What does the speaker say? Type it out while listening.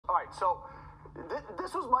right, so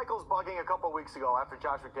this was Michael's bugging a couple weeks ago after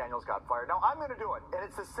Josh McDaniels got fired. Now, I'm going to do it, and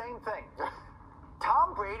it's the same thing.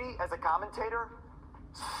 Tom Brady, as a commentator,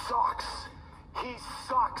 sucks. He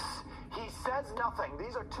sucks. He says nothing.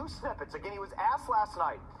 These are two snippets. Again, he was asked last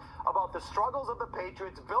night about the struggles of the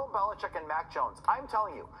Patriots, Bill Belichick and Mac Jones. I'm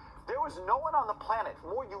telling you, there was no one on the planet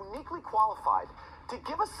more uniquely qualified to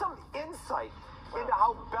give us some insight into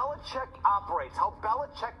how Belichick operates, how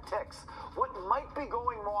Belichick ticks, what might be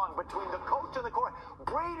going wrong between the coach and the quarterback.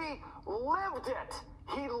 Brady lived it.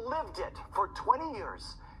 He lived it for 20 years.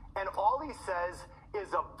 And all he says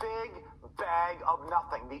is a big bag of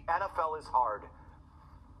nothing. The NFL is hard.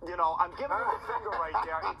 You know, I'm giving you a finger right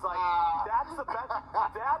there. It's like, that's the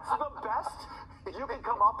best you can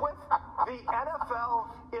come up with. The NFL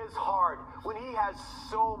is hard when he has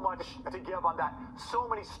so much to give on that. So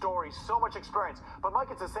many stories, so much experience. But, Mike,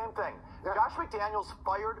 it's the same thing. Yeah. Josh McDaniels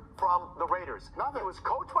fired from the Raiders. Nothing. He was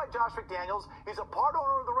coached by Josh McDaniels. He's a part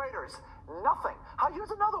owner of the Raiders. Nothing. Here's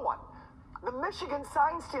another one. The Michigan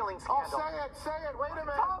sign-stealing scandal. Oh, say it. Wait a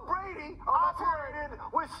minute. Tom Brady operated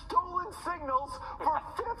with stolen signals for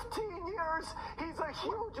 15 years. He's a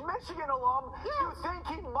huge Michigan alum. Yes. You think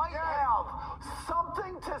he might have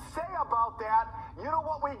something to say about that? You know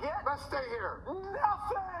what we get? Let's stay here.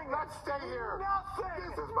 Nothing. Let's stay here. Nothing.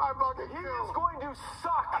 This is my bucket He too. is going to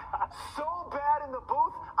suck so bad in the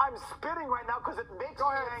booth. I'm spitting right now because it makes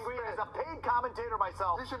me angry as a paid commentator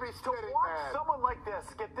myself. You should be spitting, to watch someone like this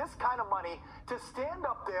get this kind of money to stand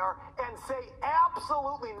up there and say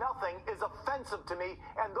absolutely nothing is offensive to me.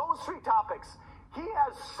 And those three topics, he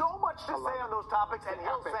has so much to say on those topics, and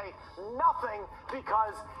he'll say nothing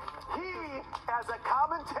because he, as a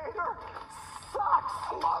commentator, sucks.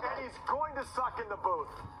 And he's going to suck in the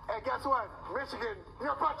booth. And guess what? Michigan,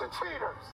 you're a bunch of cheaters.